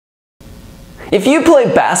If you play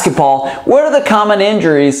basketball, what are the common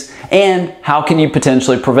injuries and how can you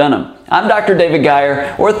potentially prevent them? I'm Dr. David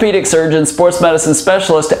Geyer, orthopedic surgeon, sports medicine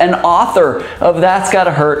specialist, and author of That's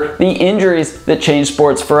Gotta Hurt, the injuries that changed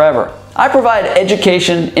sports forever. I provide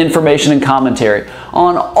education, information, and commentary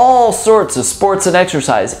on all sorts of sports and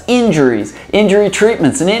exercise, injuries, injury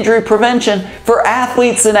treatments, and injury prevention for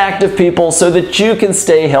athletes and active people so that you can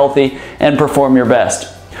stay healthy and perform your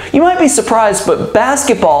best. You might be surprised, but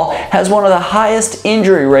basketball has one of the highest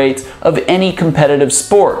injury rates of any competitive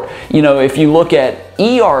sport. You know, if you look at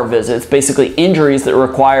ER visits, basically injuries that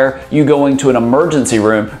require you going to an emergency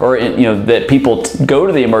room, or that people go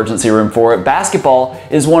to the emergency room for it, basketball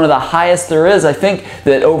is one of the highest there is. I think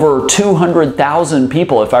that over 200,000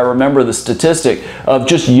 people, if I remember the statistic, of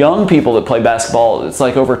just young people that play basketball, it's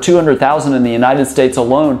like over 200,000 in the United States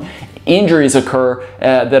alone. Injuries occur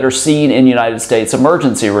that are seen in United States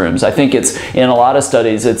emergency rooms. I think it's in a lot of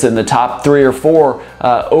studies, it's in the top 3 or 4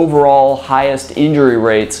 overall highest injury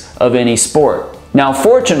rates of any sport. Now,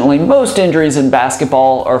 fortunately, most injuries in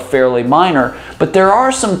basketball are fairly minor, but there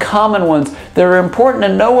are some common ones that are important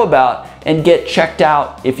to know about and get checked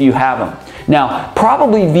out if you have them. Now,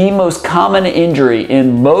 probably the most common injury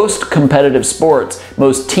in most competitive sports,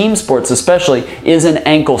 most team sports especially, is an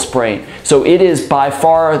ankle sprain. So it is by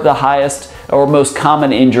far the highest or most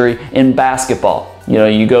common injury in basketball. You know,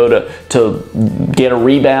 you go to get a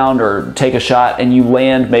rebound or take a shot and you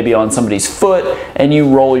land maybe on somebody's foot and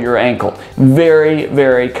you roll your ankle. Very,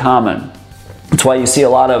 very common. That's why you see a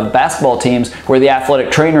lot of basketball teams where the athletic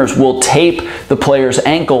trainers will tape the players'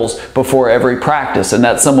 ankles before every practice, and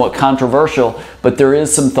that's somewhat controversial, but there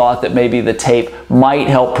is some thought that maybe the tape might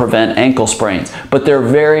help prevent ankle sprains. But they're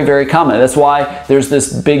very, very common. That's why there's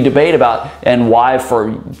this big debate about, and why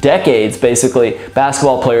for decades, basically,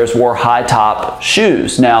 basketball players wore high-top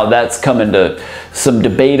shoes. Now, that's come into some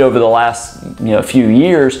debate over the last few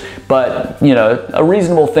years, but a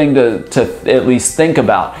reasonable thing to at least think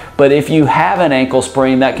about. But if you have an ankle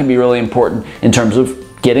sprain, that can be really important in terms of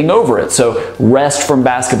getting over it. So rest from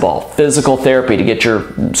basketball, physical therapy to get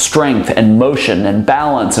your strength and motion and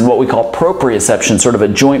balance and what we call proprioception, sort of a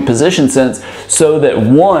joint position sense, so that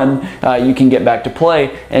 1, you can get back to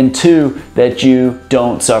play, and 2, that you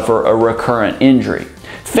don't suffer a recurrent injury.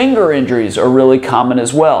 Finger injuries are really common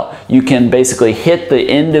as well. You can basically hit the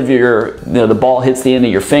end of the ball hits the end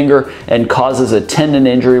of your finger and causes a tendon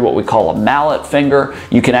injury, what we call a mallet finger.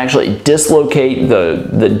 You can actually dislocate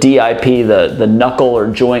the DIP, the knuckle or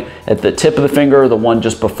joint at the tip of the finger, the one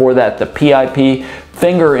just before that, the PIP.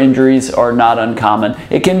 Finger injuries are not uncommon.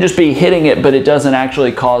 It can just be hitting it, but it doesn't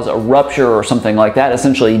actually cause a rupture or something like that. It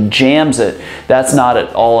essentially jams it. That's not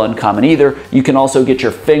at all uncommon either. You can also get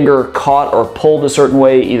your finger caught or pulled a certain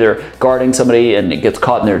way, either guarding somebody and it gets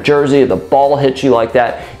caught in their jersey, the ball hits you like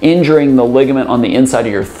that, injuring the ligament on the inside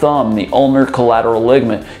of your thumb, the ulnar collateral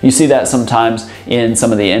ligament. You see that sometimes in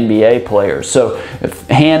some of the NBA players. So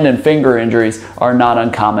hand and finger injuries are not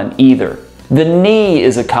uncommon either. The knee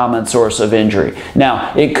is a common source of injury.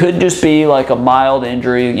 Now, it could just be like a mild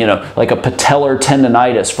injury, like a patellar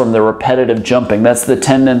tendonitis from the repetitive jumping. That's the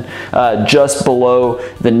tendon just below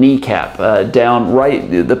the kneecap, down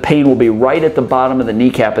right. The pain will be right at the bottom of the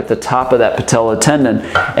kneecap, at the top of that patella tendon,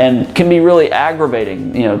 and can be really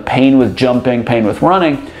aggravating. Pain with jumping, pain with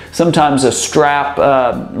running. Sometimes a strap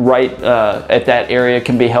right at that area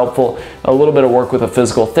can be helpful. A little bit of work with a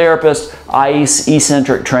physical therapist, ice,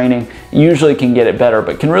 eccentric training usually can get it better,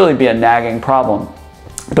 but can really be a nagging problem.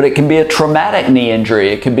 But it can be a traumatic knee injury.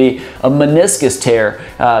 It could be a meniscus tear,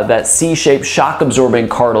 that C-shaped shock-absorbing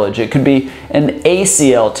cartilage. It could be an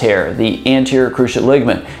ACL tear, the anterior cruciate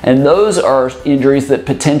ligament. And those are injuries that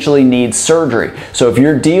potentially need surgery. So if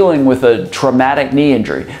you're dealing with a traumatic knee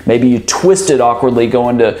injury, maybe you twisted awkwardly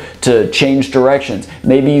going to change directions,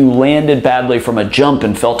 maybe you landed badly from a jump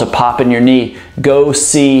and felt a pop in your knee, go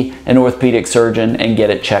see an orthopedic surgeon and get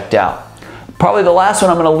it checked out. Probably the last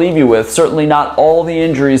one I'm going to leave you with, certainly not all the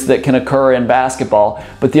injuries that can occur in basketball,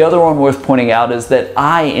 but the other one worth pointing out is that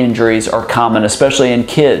eye injuries are common, especially in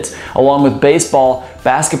kids. Along with baseball,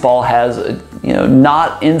 basketball has a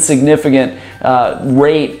not insignificant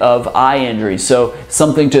rate of eye injuries. So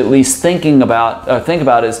something to at least think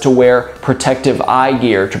about is to wear protective eye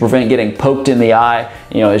gear to prevent getting poked in the eye.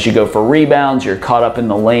 As you go for rebounds, you're caught up in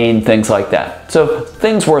the lane, things like that. So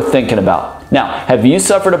things worth thinking about. Now, have you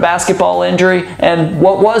suffered a basketball injury, and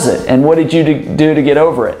what was it, and what did you do to get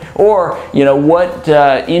over it? Or, what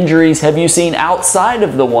injuries have you seen outside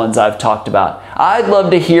of the ones I've talked about? I'd love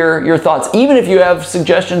to hear your thoughts, even if you have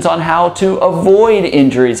suggestions on how to avoid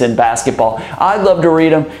injuries in basketball. I'd love to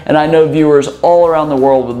read them, and I know viewers all around the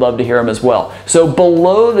world would love to hear them as well. So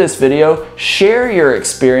below this video, share your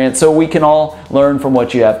experience so we can all learn from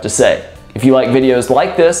what you have to say. If you like videos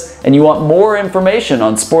like this and you want more information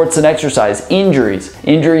on sports and exercise, injuries,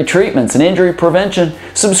 injury treatments, and injury prevention,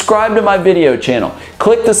 subscribe to my video channel.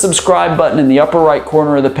 Click the subscribe button in the upper right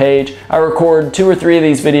corner of the page. I record 2 or 3 of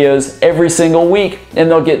these videos every single week, and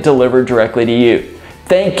they'll get delivered directly to you.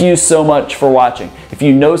 Thank you so much for watching. If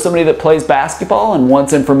you know somebody that plays basketball and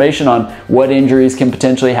wants information on what injuries can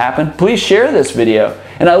potentially happen, please share this video.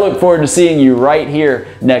 And I look forward to seeing you right here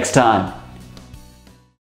next time.